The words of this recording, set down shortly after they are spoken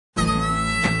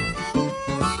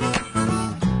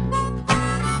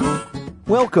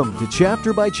Welcome to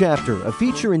Chapter by Chapter, a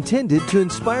feature intended to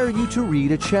inspire you to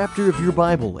read a chapter of your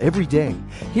Bible every day.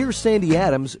 Here's Sandy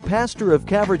Adams, pastor of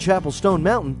Calvary Chapel Stone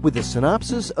Mountain, with a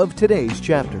synopsis of today's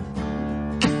chapter.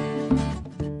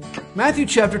 Matthew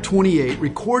chapter 28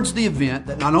 records the event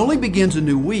that not only begins a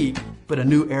new week, but a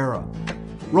new era.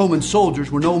 Roman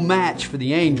soldiers were no match for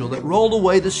the angel that rolled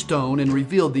away the stone and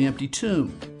revealed the empty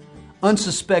tomb.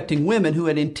 Unsuspecting women who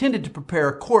had intended to prepare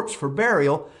a corpse for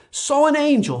burial saw an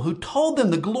angel who told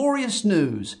them the glorious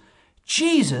news: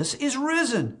 Jesus is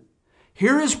risen.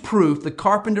 Here is proof the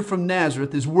carpenter from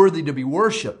Nazareth is worthy to be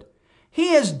worshipped. He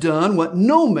has done what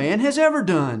no man has ever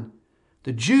done.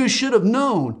 The Jews should have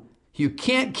known, you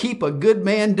can't keep a good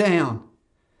man down.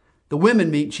 The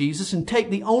women meet Jesus and take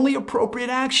the only appropriate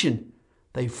action.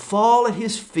 They fall at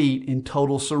his feet in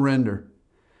total surrender.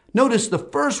 Notice the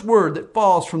first word that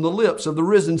falls from the lips of the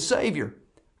risen Savior: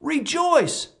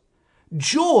 rejoice.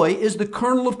 Joy is the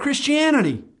kernel of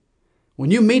Christianity.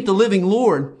 When you meet the living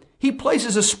Lord, he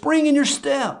places a spring in your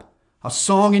step, a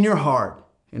song in your heart,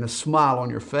 and a smile on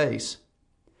your face.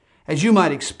 As you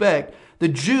might expect, the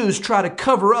Jews try to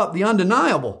cover up the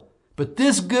undeniable, but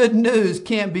this good news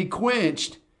can't be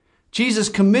quenched. Jesus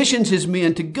commissions his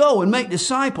men to go and make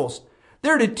disciples.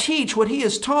 They're to teach what he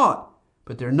has taught,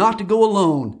 but they're not to go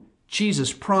alone.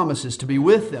 Jesus promises to be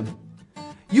with them.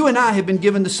 You and I have been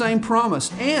given the same promise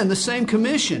and the same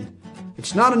commission.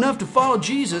 It's not enough to follow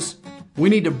Jesus. We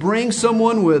need to bring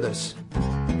someone with us.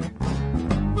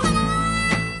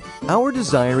 Our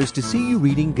desire is to see you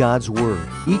reading God's Word.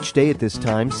 Each day at this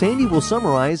time, Sandy will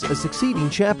summarize a succeeding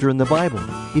chapter in the Bible.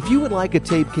 If you would like a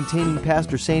tape containing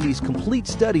Pastor Sandy's complete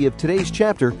study of today's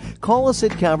chapter, call us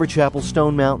at Calvary Chapel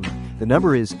Stone Mountain. The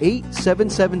number is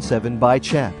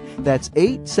 8777-BY-CHAP. That's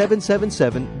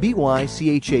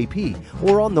 8777-BYCHAP,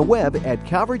 or on the web at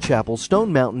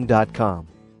calvarychapelstonemountain.com.